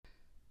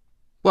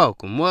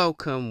Welcome to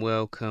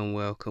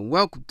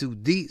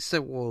the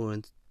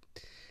Ones,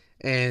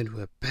 and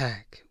we're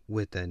back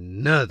with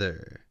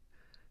another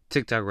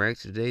TikTok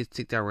reaction. Today's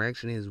TikTok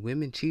reaction is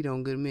women cheat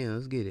on good men.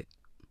 Let's get it.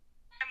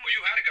 Well,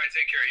 you had a guy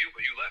take care of you,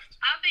 but you left.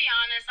 I'll be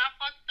honest, I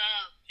fucked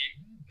up.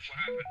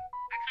 What happened?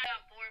 I kind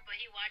of got bored, but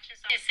he watching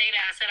something. I didn't say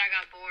that. I said I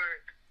got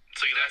bored.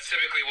 So that's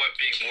typically what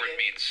being bored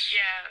means.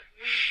 Yeah.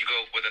 You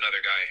go with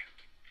another guy.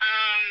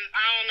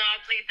 I don't know.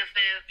 I'll plead the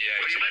fifth. Yeah,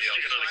 What do you somebody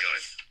stick else. another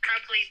guy?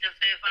 I'll plead the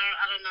fifth.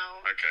 I don't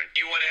know. Okay.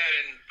 You went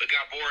ahead and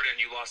got bored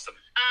and you lost him.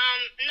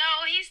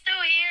 No, he's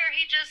still here.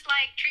 He just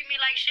treat me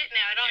like shit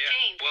now. It don't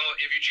change. Well,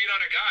 if you cheat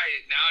on a guy,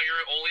 now you're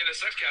only in the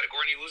sex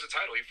category and you lose a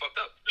title. You fucked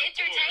up.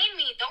 Entertain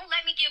me. Don't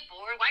let me get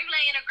bored. Why you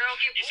letting a girl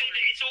get You bored?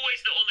 see, it's always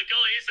on the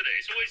guy, isn't it?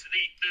 It's always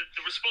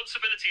the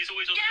responsibility is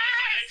always on the guy.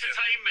 It's like,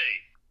 entertain me.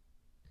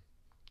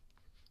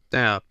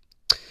 Now,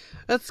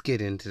 let's get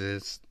into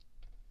this.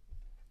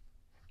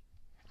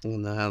 I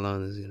don't know how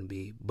long this is going to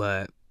be,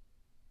 but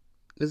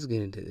let's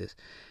get into this.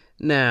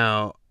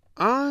 Now,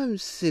 I'm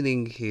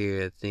sitting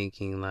here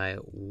thinking,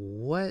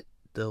 what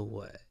the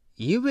what?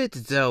 You meant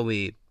to tell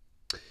me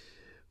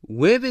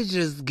women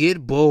just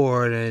get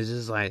bored and it's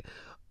just like,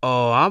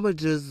 oh, I'ma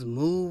just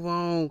move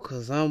on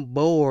because I'm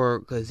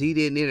bored because he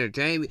didn't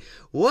entertain me.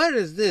 What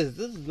is this?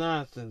 This is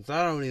nonsense.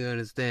 I don't even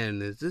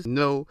understand this. This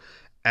no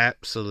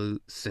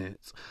absolute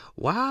sense.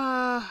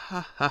 Why?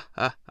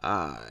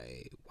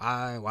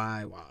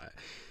 Why?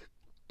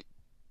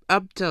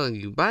 I'm telling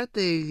you, my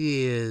thing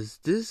is,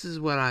 this is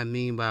what I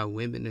mean by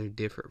women are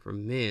different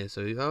from men.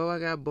 So, I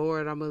got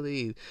bored, I'm gonna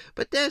leave.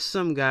 But there's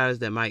some guys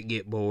that might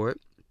get bored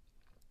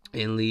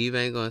and leave.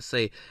 I ain't gonna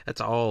say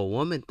that's an all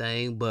woman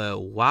thing,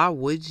 but why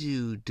would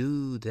you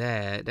do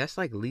that? That's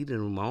like leading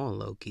them on,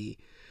 low key.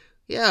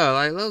 Yeah,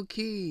 like low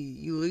key,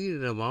 you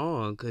leading them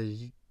on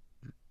because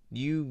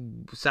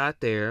you sat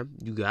there,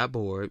 you got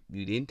bored,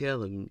 you didn't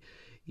tell them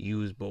you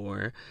was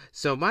bored.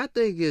 So my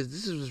thing is,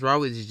 this is what's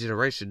wrong with this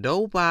generation.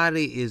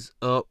 Nobody is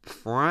up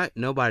front.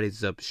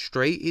 Nobody's up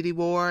straight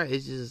anymore.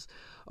 It's just,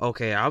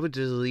 okay, I would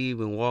just leave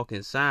and walk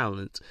in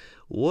silence.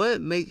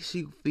 What makes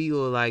you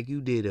feel like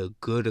you did a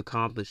good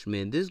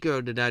accomplishment? This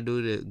girl did not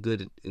do the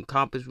good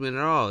accomplishment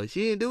at all.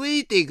 She didn't do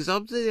anything. So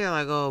I'm sitting there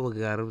like, oh my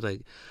God. I was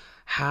like,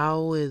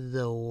 how in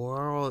the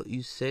world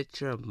you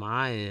set your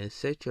mind and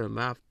set your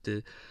mouth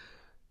to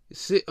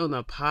sit on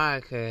a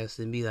podcast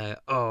and be like,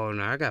 oh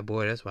no, I got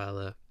bored, that's why I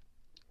left.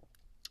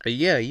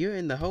 Yeah, you're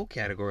in the whole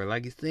category.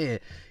 Like you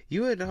said,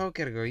 you're in the whole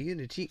category. You're in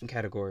the cheating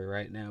category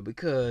right now.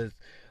 Because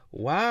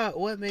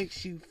what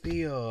makes you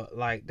feel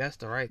like that's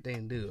the right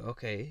thing to do?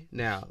 Okay,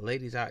 now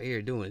ladies out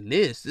here doing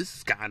this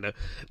is kind of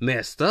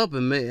messed up,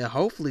 and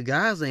hopefully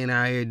guys ain't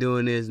out here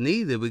doing this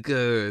neither,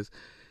 because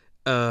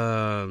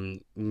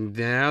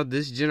now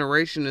this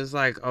generation is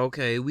like,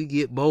 okay, we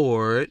get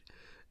bored.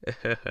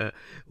 Yeah,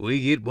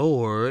 we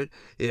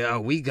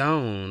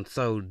gone.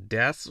 So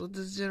that's what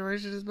this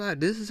generation is about.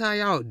 This is how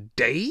y'all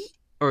date?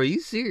 Or are you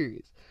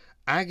serious?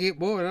 I get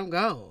bored, I'm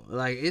gone.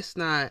 Like, it's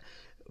not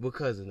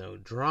because of no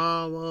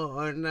drama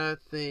or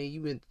nothing.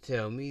 You meant to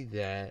tell me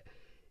that,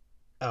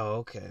 oh,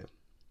 okay,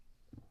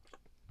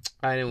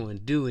 I didn't want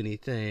to do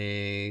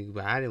anything,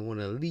 but I didn't want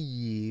to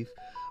leave.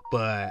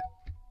 But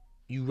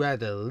you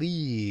rather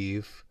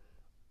leave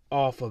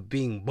off of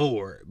being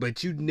bored,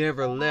 but you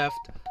never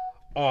left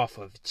off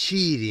of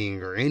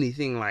cheating or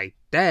anything like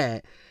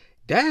that.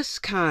 That's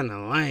kind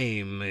of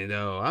lame,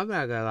 though. I'm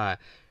not gonna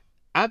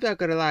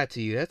lie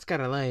to you. That's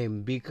kind of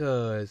lame,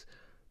 because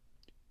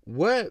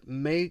what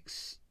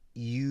makes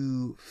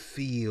you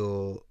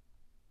feel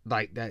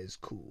like that is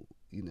cool?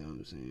 You know what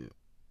I'm saying?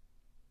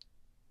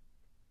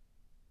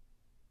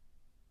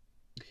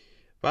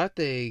 My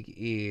thing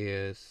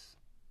is,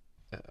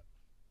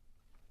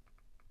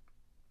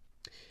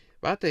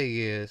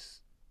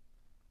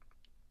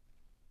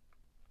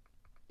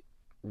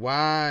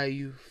 why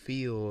you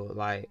feel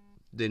like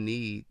the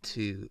need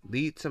to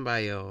lead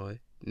somebody on,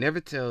 never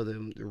tell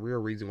them the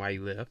real reason why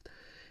you left.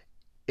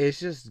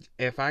 It's just,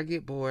 if I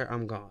get bored,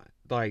 I'm gone.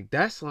 Like,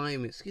 that's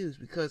lame excuse,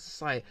 because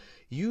it's like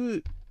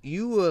you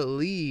will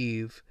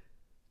leave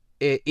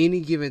at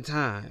any given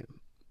time,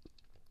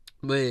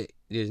 but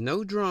there's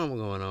no drama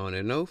going on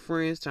and no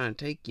friends trying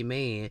to take your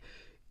man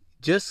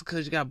just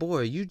because you got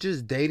bored. You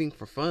just dating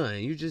for fun.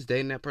 You just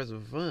dating that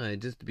person for fun,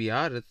 just to be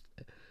honest.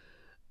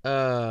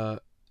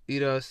 You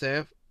know what I'm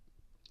saying?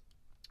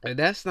 And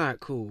that's not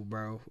cool,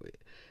 bro.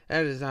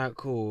 That is not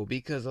cool,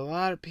 because a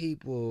lot of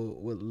people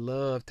would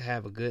love to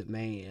have a good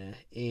man,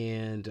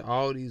 and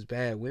all these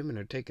bad women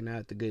are taking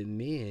out the good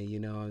men, you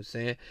know what I'm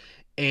saying?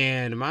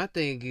 And my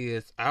thing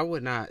is, I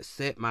would not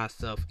set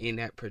myself in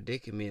that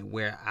predicament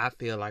where I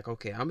feel like,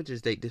 okay, I'm gonna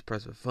just date this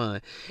person for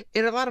fun.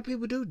 And a lot of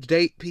people do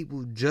date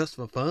people just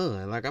for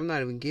fun. Like, I'm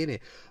not even kidding.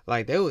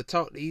 Like, they would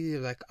talk to you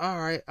like, all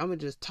right, I'm gonna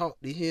just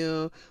talk to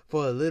him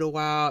for a little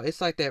while.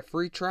 It's like that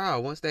free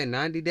trial. Once that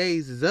 90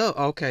 days is up,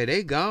 okay,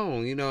 they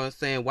gone. You know what I'm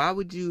saying? Why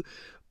would you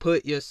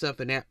put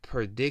yourself in that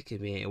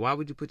predicament? Why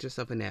would you put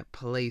yourself in that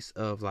place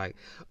of like,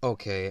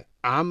 okay,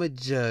 I'ma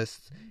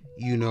just,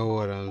 you know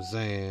what I'm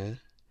saying,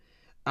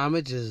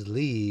 I'ma just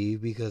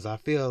leave because I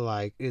feel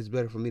like it's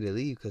better for me to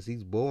leave because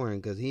he's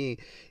boring because he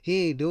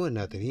ain't doing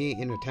nothing. He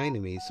ain't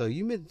entertaining me. So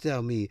you meant to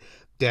tell me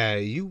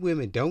that you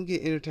women don't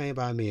get entertained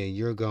by me and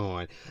you're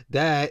gone.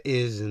 That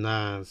is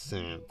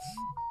nonsense.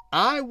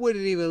 I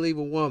wouldn't even leave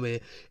a woman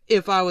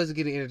if I was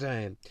getting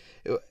entertained.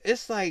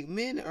 It's like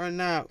men are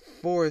not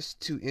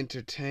forced to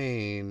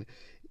entertain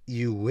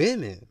you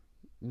women.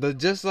 But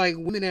just like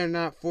women are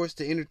not forced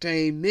to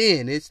entertain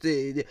men, it's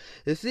the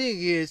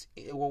thing is,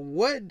 well,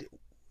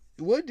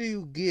 what do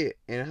you get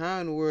and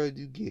how in the world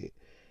do you get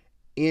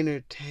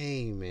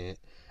entertainment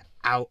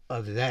out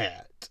of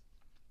that?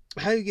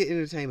 How do you get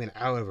entertainment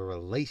out of a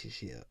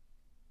relationship?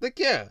 Like,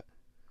 yeah,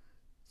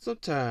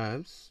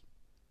 sometimes,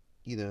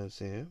 you know what I'm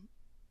saying?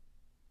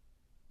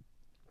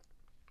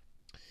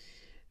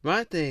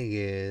 My thing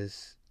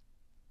is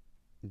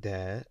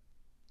that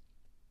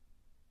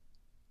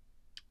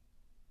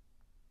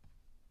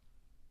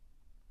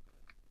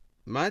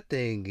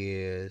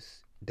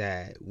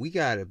we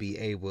got to be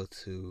able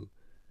to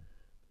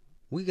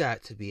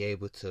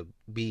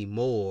be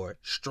more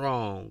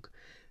strong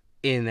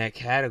in that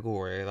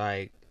category.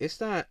 Like, it's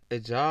not a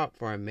job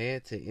for a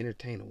man to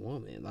entertain a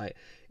woman. Like,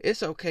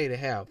 it's okay to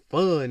have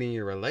fun in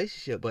your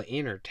relationship, but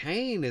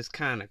entertain is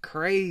kind of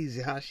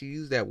crazy how she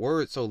used that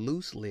word so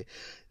loosely.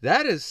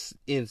 That is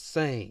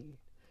insane.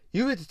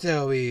 You meant to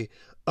tell me,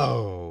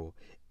 oh,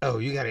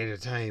 you gotta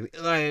entertain me.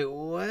 Like,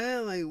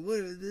 what? Like,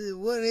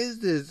 what is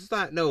this? It's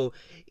not no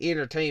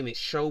entertainment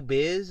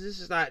showbiz. This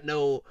is not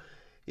no,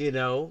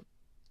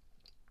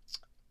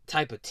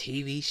 type of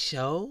TV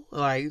show.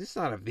 Like, it's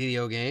not a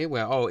video game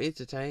where,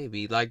 entertain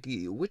me. Like,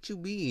 what you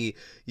mean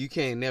you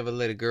can't never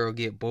let a girl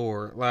get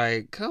bored?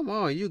 Like, come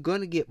on, you're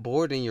gonna get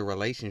bored in your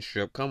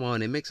relationship. Come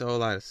on, it makes a whole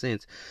lot of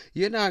sense.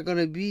 You're not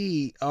gonna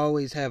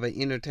always have an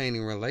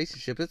entertaining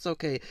relationship. It's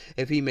okay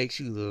if he makes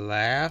you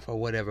laugh or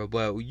whatever,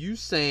 but you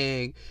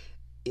saying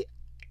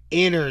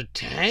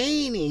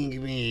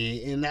entertaining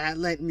me and not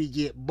letting me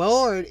get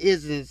bored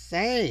is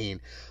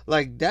insane.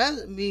 Like,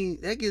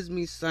 that gives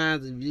me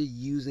signs of you're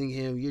using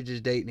him, you're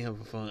just dating him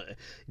for fun.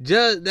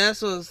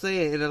 That's what I'm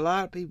saying. And a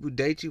lot of people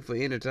date you for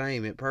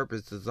entertainment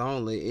purposes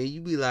only, and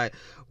you be like,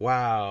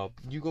 wow,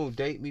 you gonna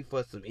date me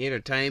for some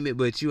entertainment,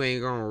 but you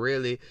ain't gonna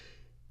really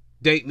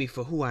date me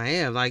for who I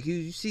am. Like,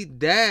 you see,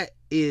 that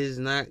is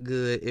not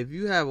good. If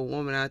you have a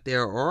woman out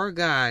there or a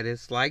guy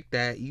that's like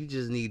that, you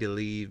just need to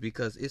leave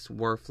because it's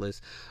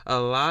worthless. A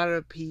lot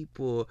of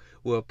people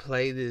will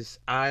play this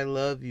I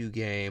love you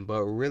game,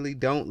 but really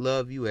don't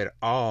love you at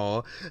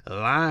all,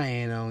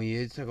 lying on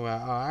you, talking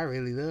about, I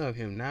really love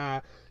him.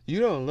 Nah, you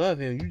don't love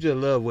him. You just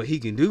love what he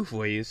can do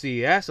for you.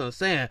 See, that's what I'm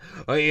saying.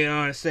 Or, you know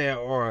what I'm saying?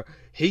 Or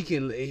he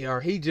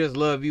just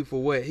love you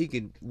for what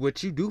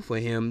you do for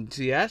him.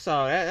 See, that's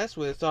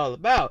what it's all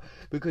about.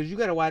 Because you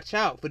got to watch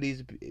out for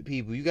these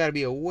people. You got to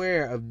be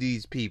aware of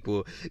these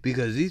people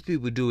because these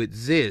people do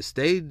exist.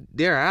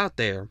 They're out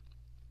there.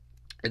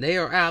 And they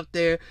are out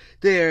there.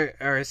 They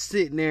are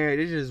sitting there.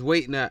 They're just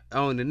waiting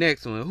on the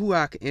next one. Who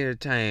I can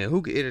entertain?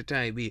 Who can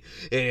entertain me?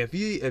 And if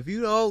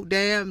you don't,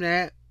 damn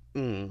that.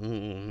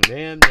 Damn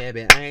that,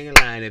 but I ain't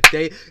lying.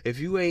 If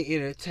you ain't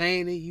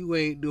entertaining, you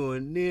ain't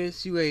doing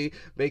this, you ain't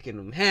making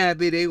them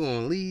happy, they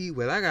gonna leave.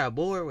 Well, I got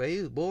bored. Well,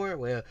 he was bored.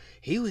 Well,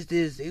 he was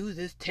this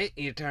tech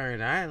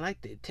intern. I didn't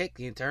like the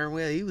tech intern.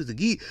 Well, he was a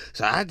geek,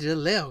 so I just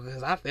left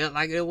because I felt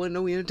like there wasn't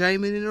no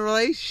entertainment in the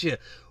relationship.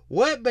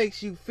 What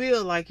makes you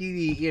feel like you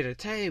need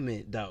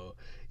entertainment, though?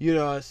 You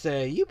know what I'm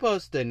saying? You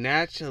supposed to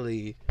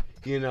naturally,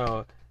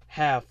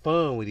 have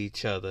fun with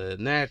each other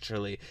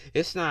naturally.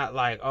 It's not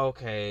like,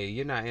 okay,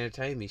 you're not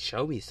entertaining me,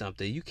 show me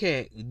something. You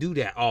can't do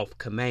that off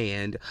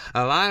command.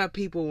 A lot of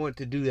people want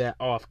to do that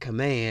off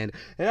command,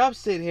 and I'm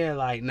sitting here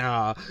like,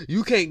 nah,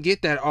 you can't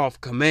get that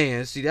off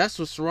command. See, that's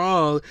what's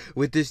wrong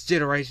with this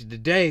generation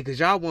today,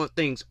 because y'all want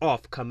things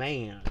off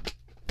command.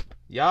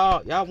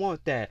 Y'all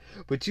want that,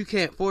 but you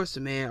can't force a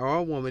man or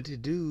a woman to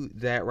do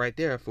that right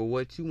there for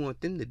what you want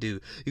them to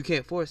do. You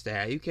can't force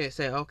that. You can't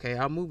say, okay,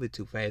 I'm moving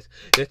too fast.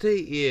 The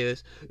thing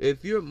is,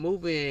 if you're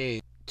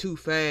moving too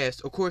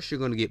fast, of course you're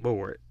going to get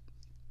bored.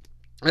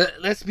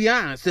 Let's be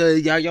honest.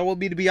 Y'all want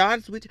me to be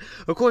honest with you?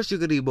 Of course you're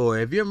going to get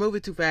bored. If you're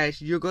moving too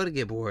fast, you're going to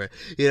get bored.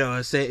 You know what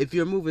I'm saying? If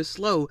you're moving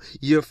slow,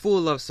 you're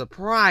full of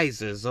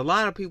surprises. A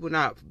lot of people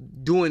not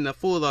doing the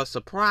full of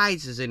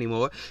surprises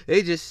anymore.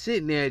 They just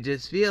sitting there,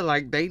 just feel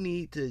like they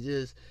need to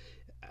just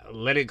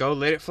let it go,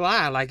 let it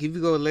fly. Like, if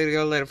you go let it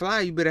go, let it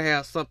fly, you better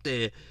have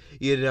something,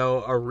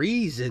 a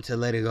reason to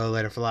let it go,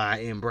 let it fly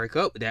and break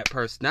up with that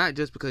person. Not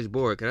just because you're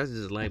bored, because that's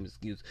just a lame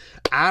excuse.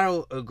 I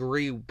don't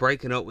agree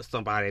breaking up with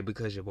somebody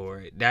because you're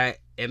bored.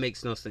 It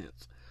makes no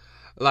sense.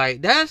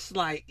 Like, that's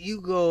like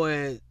you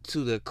going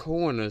to the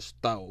corner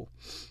store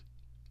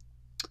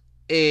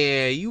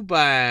and you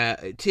buy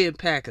a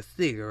 10-pack of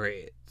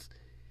cigarettes,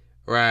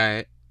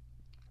 right?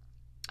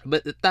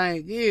 But the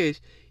thing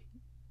is,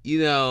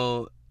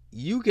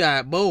 you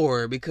got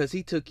bored because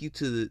he took you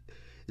to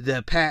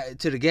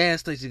the gas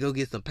station to go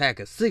get some pack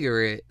of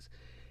cigarettes,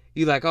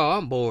 You like, oh,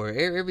 I'm bored.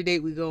 Every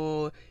date we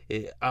go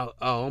on,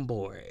 I'm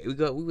bored. We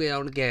went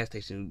on the gas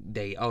station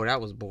date. Oh, that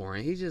was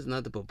boring. He's just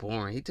nothing but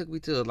boring. He took me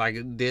to like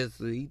this.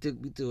 He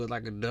took me to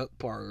like a duck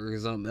park or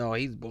something. Oh,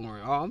 he's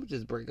boring. Oh, I'm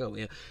just break up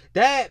with him.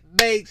 That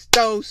makes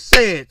no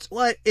sense.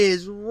 What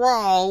is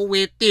wrong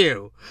with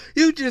you?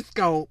 You just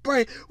go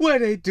break. Where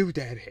they do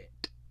that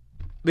at?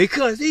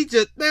 Because he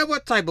just, man,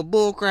 what type of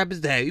bullcrap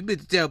is that? You meant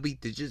to tell me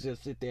to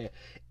just sit there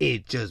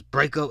and just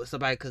break up with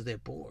somebody because they're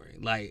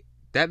boring. Like,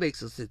 that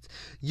makes no sense.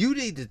 You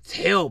need to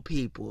tell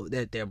people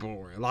that they're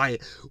boring.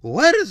 Like,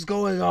 what is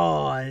going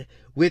on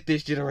with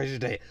this generation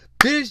today?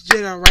 This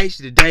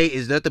generation today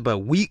is nothing but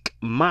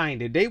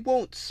weak-minded. They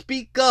won't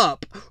speak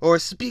up or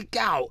speak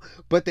out,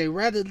 but they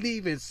rather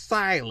leave in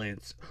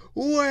silence.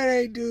 Where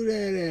they do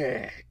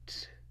that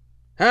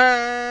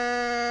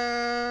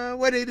at?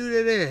 What they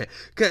do that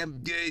at?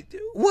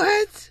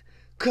 What?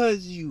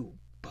 Cause you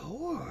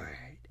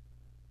bored.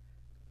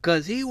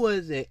 Cause he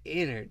wasn't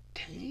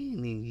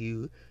entertaining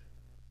you.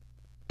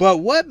 But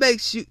what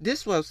makes you, this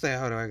is what I'm saying,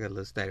 hold on, I got a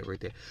little static right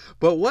there.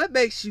 But what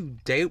makes you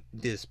date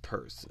this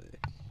person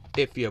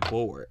if you're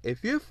bored?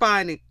 If you're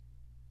finding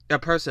a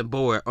person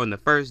bored on the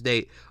first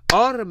date,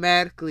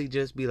 automatically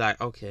just be like,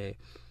 okay,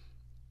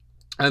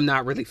 I'm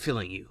not really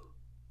feeling you.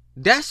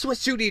 That's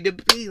what you need to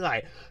be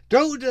like.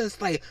 Don't just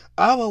like,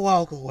 I'm gonna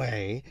walk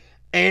away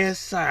in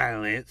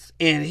silence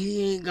and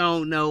he ain't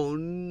gonna know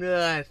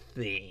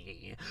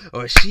nothing.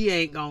 Or she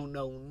ain't gonna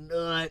know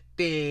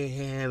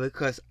nothing.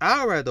 Because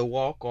I'd rather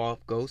walk off,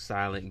 go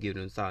silent, and give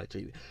them silent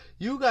treatment.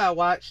 You gotta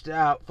watch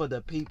out for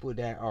the people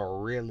that are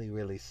really,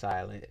 really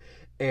silent.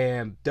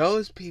 And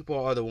those people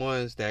are the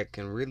ones that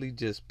can really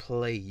just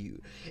play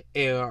you.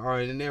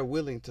 And they're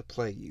willing to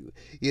play you.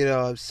 You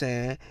know what I'm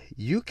saying?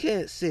 You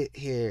can't sit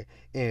here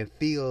and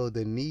feel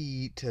the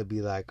need to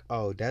be like,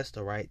 oh, that's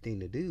the right thing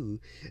to do.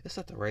 It's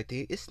not the right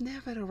thing. It's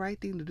never the right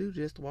thing to do,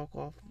 just to walk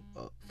off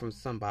from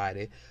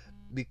somebody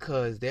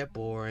because they're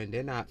boring.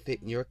 They're not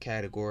fitting your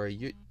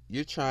category.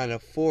 You're trying to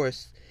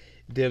force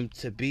them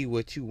to be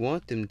what you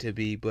want them to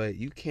be, but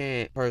you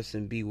can't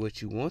be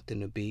what you want them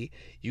to be.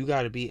 You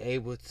got to be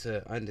able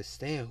to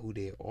understand who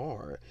they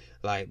are.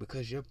 Like,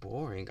 because you're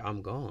boring,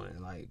 I'm gone.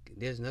 Like,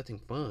 there's nothing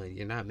fun.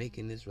 You're not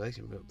making this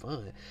relationship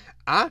fun.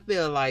 I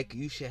feel like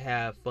you should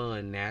have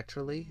fun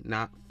naturally,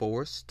 not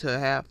forced to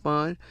have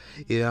fun.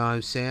 You know what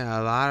I'm saying?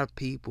 A lot of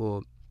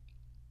people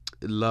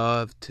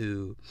love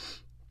to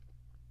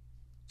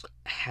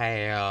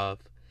have,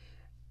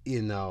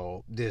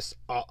 this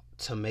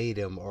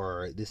ultimatum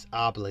or this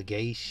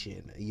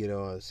obligation. You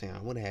know what I'm saying?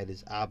 I want to have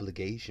this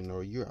obligation,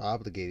 or you're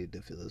obligated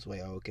to feel this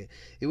way. Okay.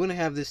 You want to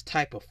have this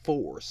type of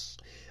force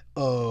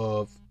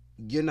of,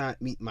 you're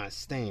not meeting my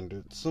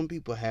standards. Some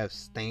people have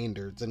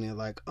standards and they're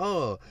like,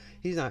 oh,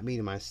 he's not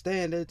meeting my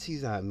standards.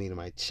 He's not meeting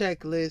my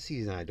checklist.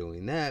 He's not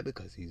doing that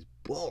because he's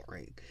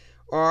boring.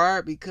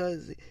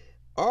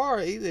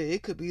 Or either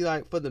it could be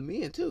like for the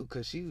men too,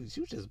 because she was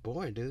just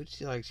boring, dude.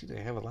 She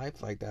didn't have a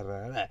life like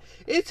that.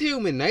 It's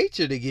human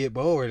nature to get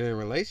bored in a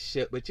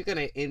relationship, but you're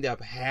gonna end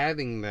up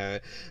having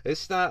that.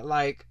 It's not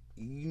like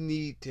you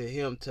need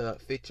him to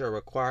fit your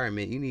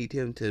requirement. You need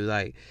him to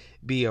like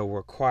be a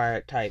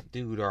required type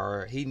dude,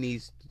 or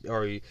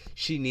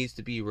she needs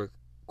to be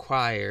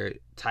required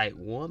type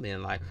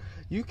woman. Like,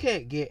 you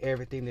can't get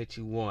everything that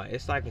you want.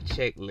 It's like a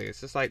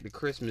checklist. It's like the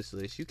Christmas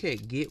list. You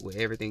can't get with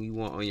everything you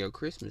want on your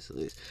Christmas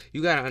list.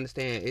 You got to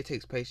understand it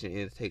takes patience,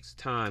 and it takes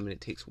time, and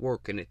it takes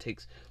work, and it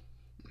takes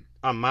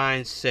a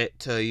mindset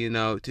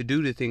to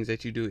do the things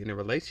that you do in a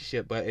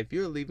relationship. But if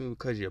you're leaving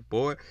because you're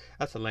bored,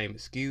 that's a lame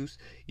excuse.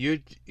 You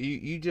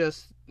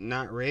just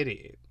not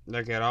ready,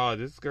 like, at all.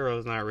 This girl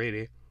is not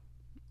ready.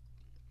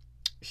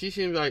 She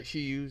seems like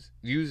she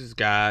uses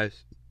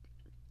guys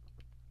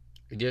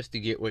just to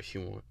get what she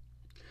wants.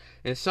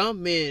 And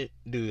some men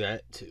do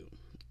that too.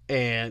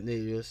 And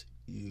they just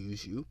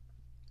use you.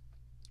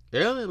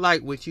 They only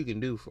like what you can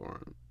do for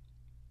them.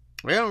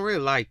 They don't really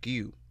like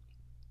you.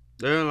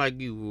 They don't like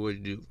you for what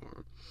you do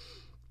for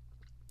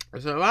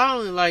them. So if I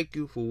only like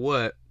you for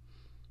what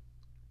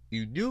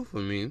you do for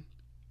me,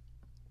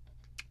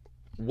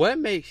 what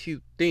makes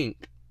you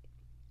think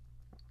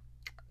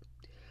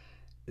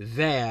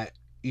that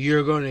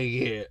you're going to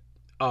get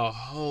a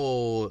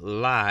whole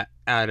lot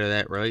out of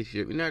that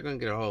relationship? You're not going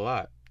to get a whole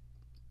lot.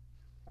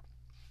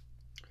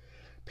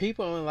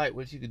 People only like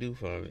what you can do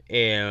for them.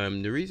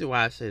 And the reason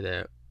why I say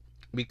that,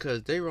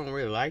 because they don't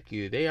really like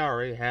you. They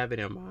already have it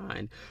in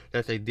mind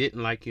that they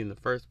didn't like you in the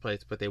first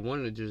place, but they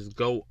wanted to just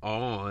go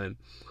on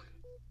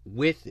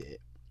with it.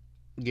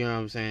 You know what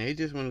I'm saying? They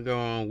just want to go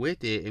on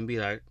with it and be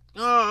like,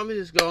 oh, I'm going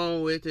to just go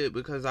on with it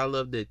because I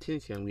love the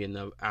attention I'm getting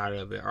out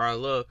of it. Or I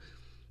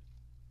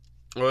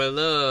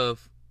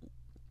love,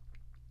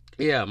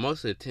 yeah,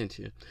 mostly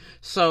attention.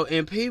 So,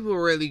 and people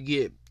really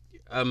get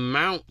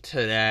amount to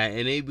that,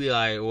 and they be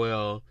like,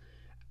 well,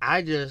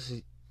 I just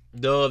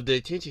love the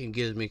attention he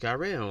gives me, because I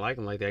really don't like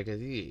him like that, because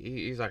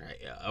he's like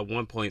a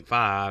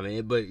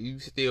 1.5, but you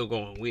still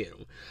going with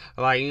him.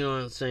 Like, you know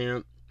what I'm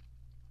saying?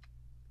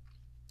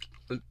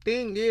 the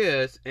thing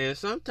is, and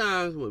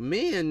sometimes with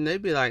men, they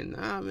be like,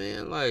 nah,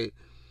 man, like,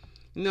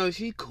 you know,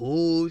 she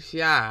cool,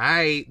 she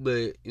alright,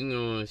 but, you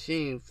know,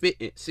 she ain't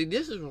fitting. See,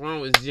 this is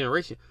wrong with this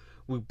generation.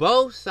 We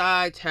both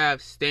sides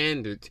have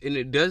standards, and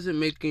it doesn't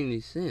make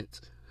any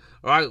sense.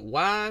 Alright,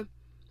 why?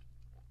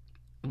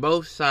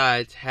 Both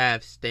sides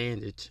have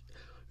standards.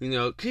 You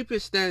know, keep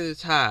your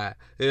standards high.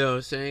 You know what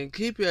I'm saying?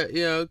 Keep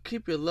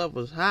your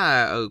levels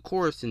high, of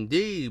course,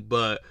 indeed,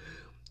 but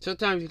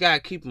sometimes you gotta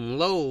keep them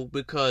low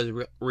because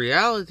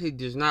reality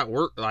does not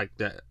work like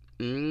that.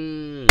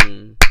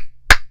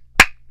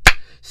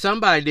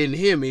 Somebody didn't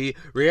hear me.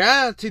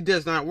 Reality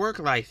does not work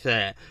like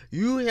that.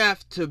 You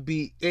have to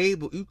be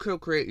able, you can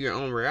create your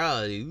own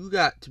reality. You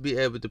got to be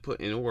able to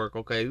put in the work,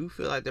 okay? You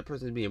feel like that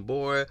person's being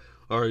bored,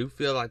 or you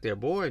feel like they're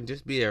bored,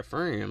 just be their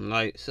friend.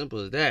 Like, simple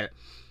as that.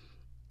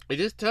 And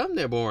just tell them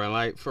they're boring,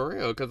 like, for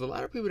real. Because a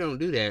lot of people don't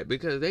do that.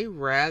 Because they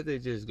rather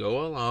just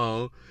go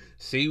along,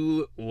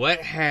 see what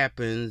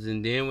happens,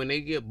 and then when they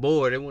get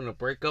bored, they want to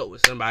break up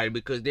with somebody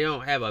because they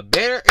don't have a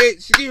better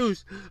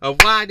excuse of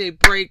why they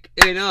break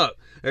it up.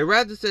 They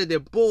rather say they're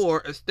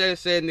bored instead of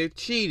saying they're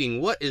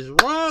cheating. What is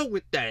wrong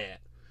with that?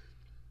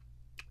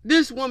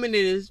 This woman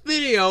in this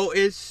video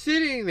is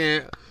sitting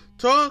there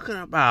talking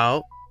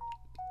about,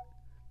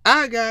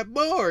 I got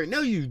bored.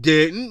 No, you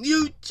didn't.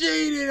 You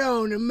cheated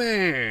on the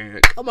man.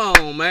 Come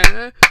on,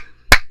 man.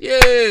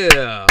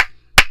 Yeah,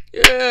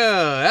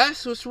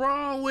 that's what's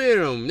wrong with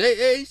them.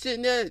 They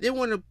sitting there, they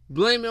want to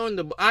blame it on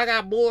the I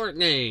got bored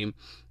name.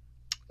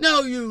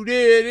 No, you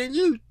didn't.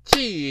 You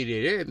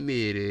cheated.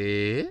 Admit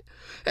it.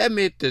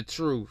 Admit the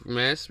truth,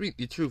 man. Speak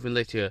the truth and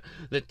let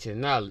your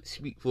knowledge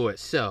speak for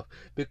itself.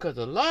 Because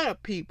a lot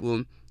of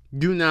people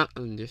do not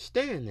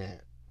understand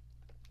that.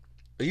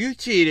 You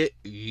cheated,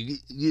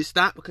 you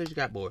stop because you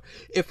got bored.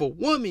 If a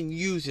woman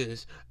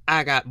uses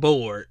I got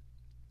bored,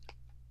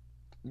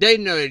 they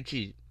know they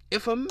cheated.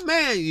 If a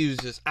man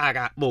uses I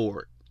got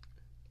bored,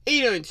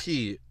 he done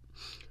cheated.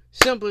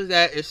 Simple as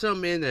that. It's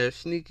some men that are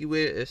sneaky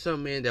with it. It's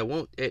some men that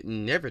won't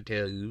never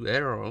tell you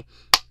at all.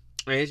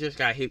 And it just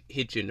got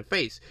hit you in the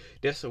face.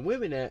 There's some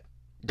women that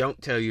don't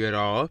tell you at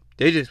all.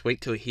 They just wait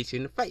till it hits you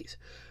in the face.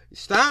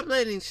 Stop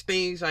letting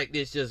things like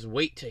this just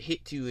wait to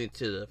hit you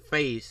into the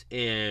face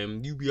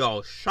and you be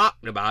all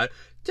shocked about it.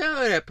 Tell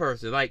that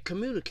person, like,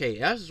 communicate.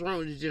 That's what's wrong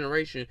with this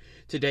generation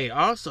today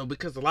also,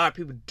 because a lot of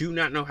people do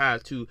not know how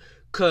to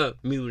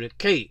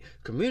communicate.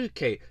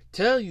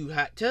 Tell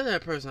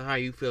that person how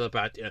you feel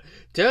about them.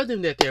 Tell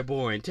them that they're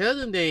boring. Tell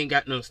them they ain't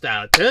got no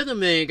style. Tell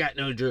them they ain't got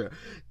no drill.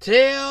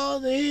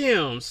 Tell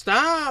them.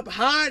 Stop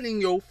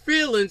hiding your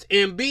feelings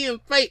and being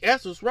fake.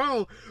 That's what's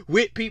wrong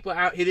with people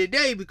out here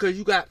today, because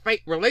you got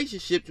fake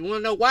relationships. You want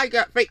to know why you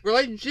got fake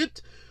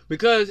relationships?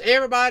 Because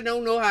everybody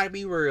don't know how to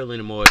be real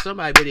anymore.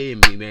 Somebody better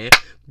hit me, man.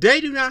 They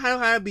do not know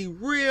how to be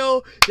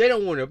real. They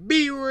don't want to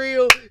be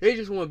real. They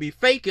just want to be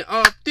fake and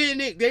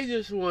authentic. They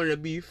just want to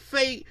be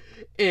fake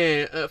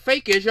and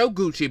fake as your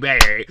Gucci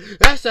bag.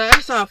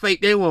 That's how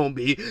fake they won't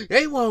be.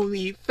 They won't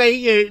be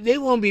fake. They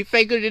won't be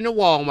faker than the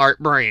Walmart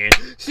brand.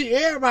 See,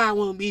 everybody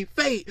won't be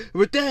fake,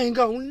 but they ain't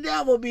gonna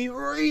never be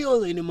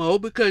real anymore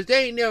because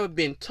they ain't never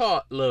been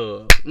taught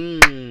love.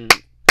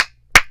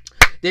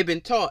 They've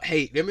been taught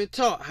hate. They've been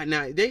taught.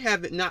 Now, they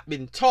haven't not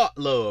been taught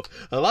love.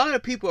 A lot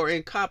of people are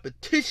in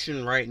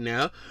competition right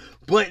now.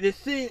 But the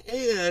thing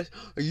is,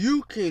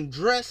 you can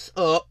dress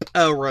up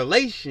a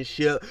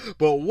relationship,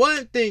 but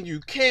one thing you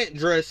can't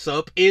dress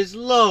up is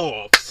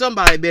love.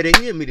 Somebody better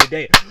hear me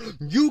today.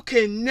 You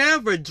can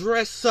never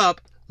dress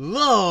up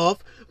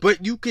love,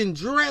 but you can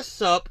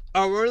dress up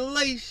a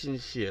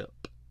relationship.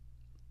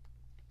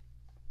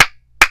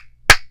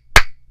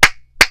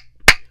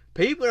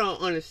 People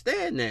don't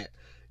understand that.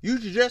 You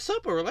can dress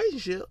up a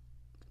relationship.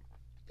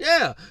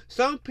 Yeah,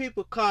 some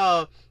people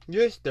call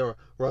this the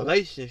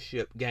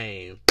relationship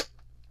game.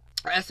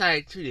 That's how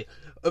they treat it.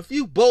 If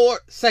you bored,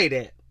 say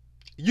that.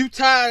 You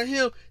tired of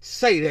him,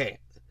 say that.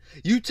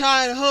 You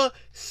tired of her,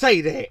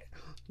 say that.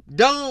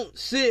 Don't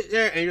sit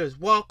there and just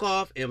walk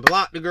off and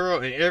block the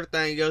girl and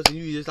everything else, and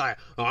you just like,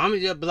 oh, I'm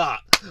gonna just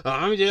block. Oh,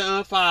 I'm gonna just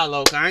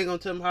unfollow, cause I ain't gonna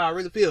tell them how I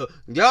really feel.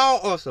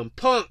 Y'all are some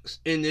punks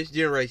in this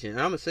generation.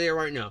 And I'm gonna say it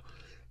right now.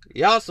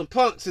 Y'all some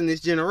punks in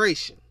this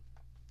generation.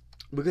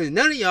 Because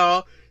none of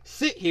y'all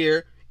sit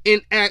here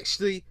and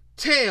actually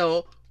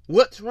tell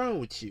what's wrong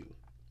with you.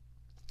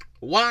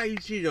 Why you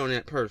cheated on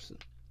that person.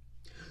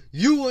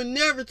 You will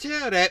never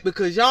tell that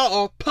because y'all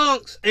are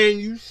punks and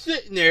you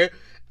sitting there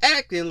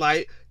acting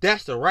like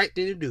that's the right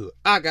thing to do.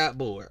 I got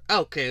bored.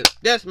 Okay,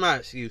 that's my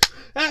excuse.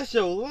 That's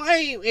your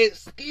lame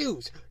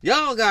excuse.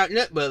 Y'all got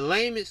nothing but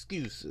lame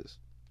excuses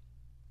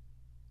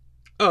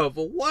of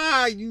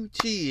why you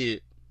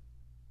cheated.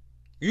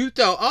 You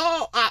throw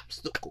all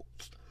obstacles.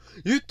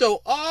 You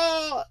throw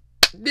all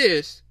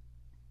this.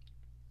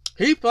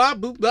 He fly,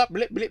 boop, blah,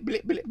 blip, blip,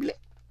 blip, blip, blip.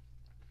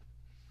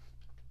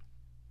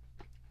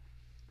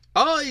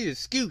 All these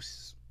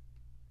excuses.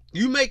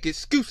 You make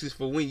excuses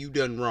for when you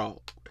done wrong.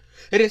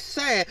 It is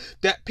sad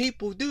that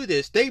people do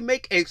this. They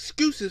make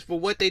excuses for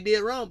what they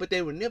did wrong, but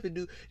they will never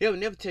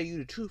tell you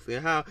the truth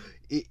and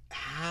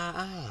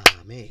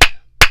man.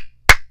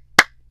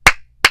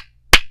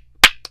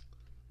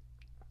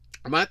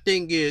 My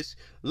thing is,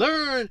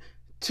 learn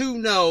to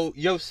know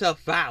your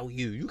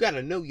self-value. You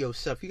gotta know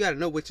yourself. You gotta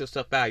know what your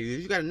self-value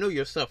is. You gotta know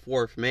your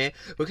self-worth, man.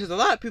 Because a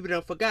lot of people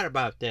don't forgot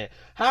about that.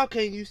 How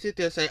can you sit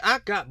there and say, I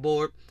got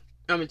bored,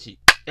 I'm gonna cheat?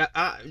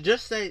 I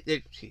just say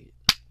that cheat.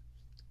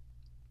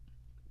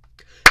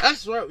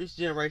 That's right with this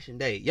generation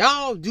day.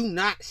 Y'all do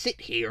not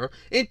sit here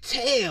and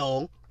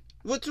tell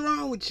what's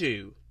wrong with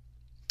you.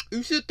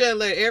 You sit there and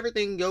let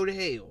everything go to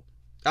hell.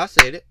 I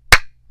said it.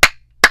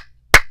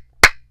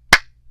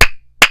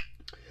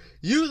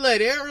 You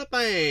let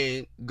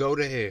everything go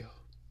to hell.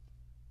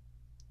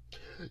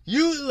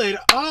 You let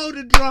all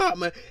the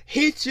drama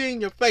hit you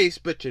in your face,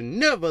 but you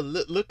never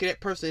look at that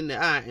person in the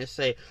eye and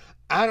say,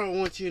 I don't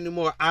want you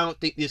anymore. I don't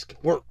think this can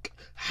work.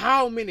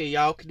 How many of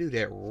y'all can do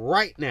that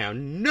right now?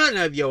 None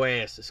of your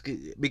asses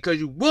could. Because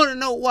you want to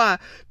know why?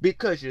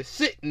 Because you're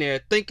sitting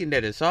there thinking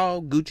that it's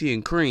all Gucci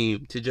and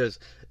cream to just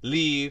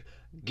leave,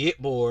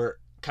 get bored,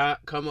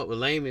 come up with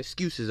lame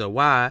excuses of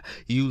why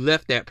you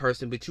left that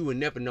person, but you would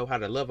never know how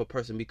to love a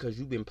person because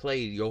you've been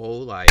played your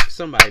whole life.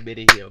 Somebody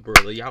better hear,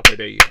 brother. Y'all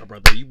better hear,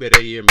 brother. You better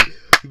hear me.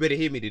 You better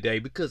hear me today,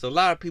 because a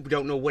lot of people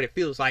don't know what it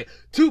feels like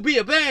to be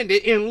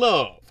abandoned in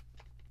love.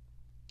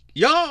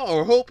 Y'all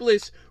are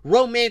hopeless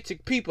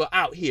romantic people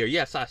out here.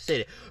 Yes, I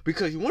said it.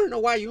 Because you want to know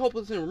why you're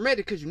hopeless and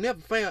romantic? Because you never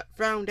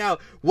found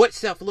out what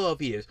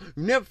self-love is.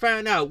 You never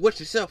found out what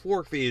your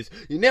self-worth is.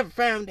 You never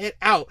found that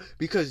out.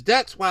 Because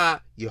that's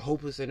why you're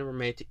hopeless and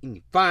romantic. And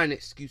you find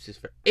excuses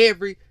for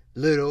every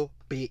little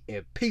bit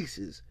and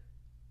pieces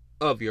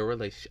of your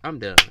relationship. I'm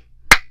done.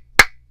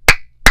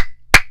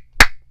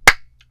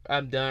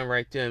 I'm done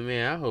right there,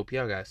 man. I hope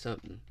y'all got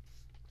something.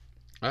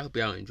 I hope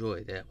y'all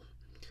enjoyed that one.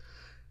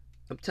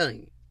 I'm telling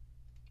you.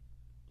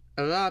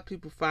 A lot of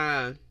people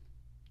find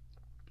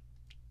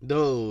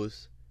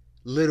those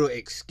little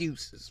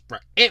excuses for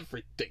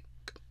everything.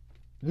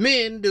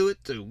 Men do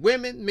it too.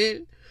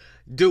 Men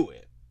do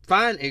it.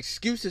 Find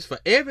excuses for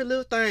every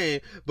little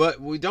thing,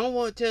 but we don't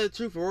want to tell the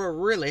truth of what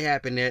really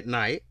happened that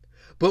night,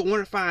 but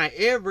want to find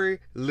every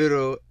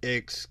little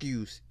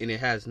excuse, and it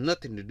has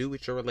nothing to do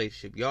with your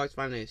relationship. You always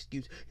find an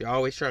excuse. You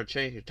always try to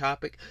change your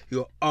topic.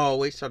 You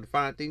always try to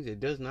find things that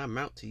does not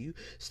amount to you.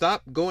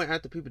 Stop going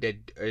after people that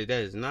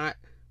is not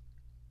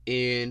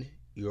in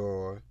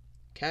your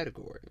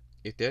category.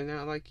 If they're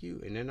not like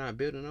you and they're not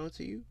building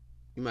onto you,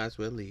 you might as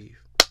well leave.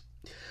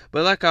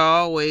 But like I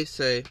always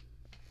say,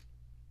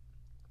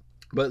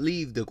 but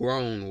leave the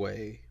grown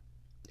way.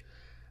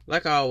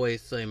 Like I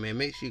always say, man,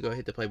 make sure you go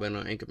hit the play button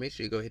on Anchor. Make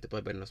sure you go hit the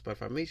play button on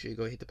Spotify. Make sure you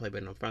go hit the play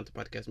button on Fountain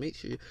Podcast. Make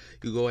sure you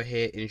go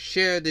ahead and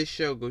share this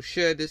show. Go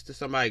share this to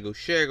somebody. Go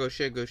share.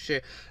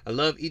 I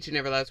love each and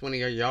every last one of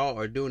y'all. Y'all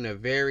are doing a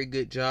very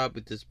good job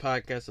with this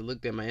podcast. I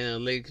looked at my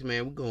analytics,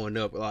 man. We're going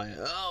up like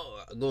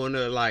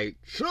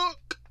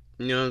Chuck.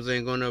 You know what I'm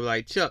saying? Going up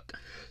like Chuck.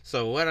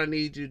 So what I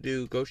need you to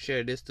do, go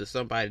share this to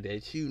somebody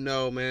that you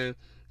know, man.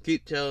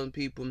 Keep telling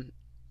people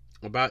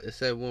about the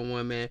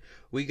 711, man.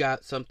 We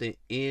got something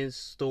in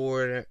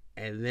store,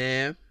 and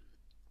then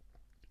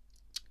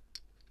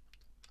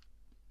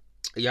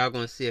y'all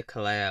gonna see a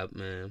collab,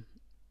 man.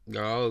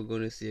 Y'all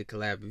gonna see a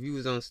collab. If you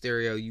was on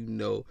stereo, you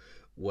know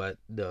what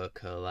the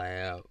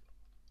collab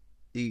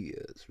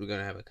is. We're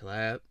gonna have a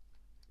collab,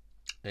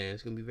 and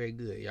it's gonna be very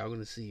good. Y'all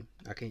gonna see.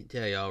 I can't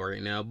tell y'all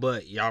right now,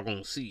 but y'all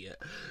gonna see it.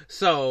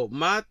 So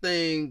my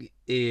thing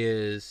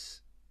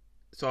is,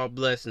 it's all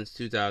blessings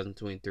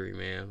 2023,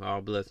 man.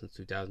 All blessings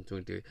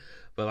 2023.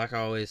 But like I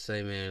always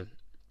say, man,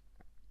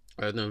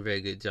 I've done a very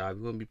good job.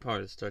 You want to be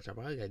part of the Star Trap,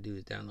 all you got to do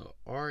is download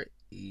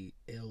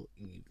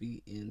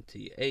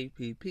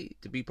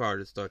RELEVNTAPP to be part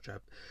of the Star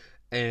Trap.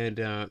 And,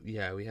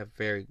 yeah, we have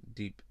very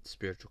deep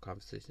spiritual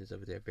conversations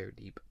over there. Very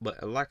deep.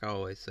 But like I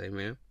always say,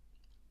 man.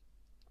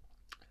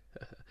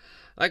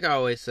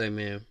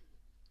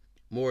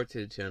 More to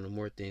the channel.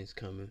 More things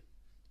coming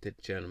to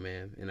the channel,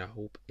 man. And I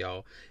hope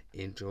y'all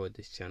enjoyed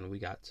this channel. We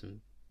got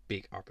some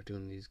big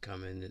opportunities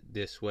coming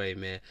this way,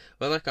 man.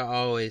 But like I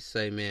always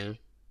say, man,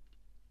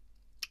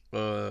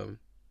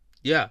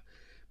 yeah,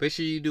 make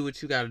sure you do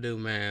what you gotta do,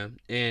 man.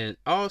 And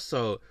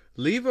also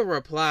leave a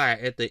reply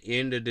at the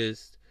end of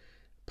this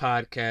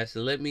podcast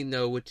and let me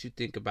know what you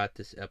think about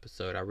this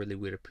episode. I really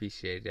would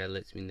appreciate it. That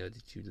lets me know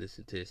that you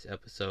listened to this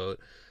episode.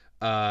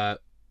 Yeah,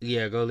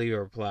 go leave a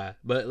reply.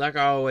 But like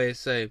I always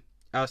say,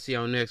 I'll see you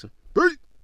on the next one. Peace.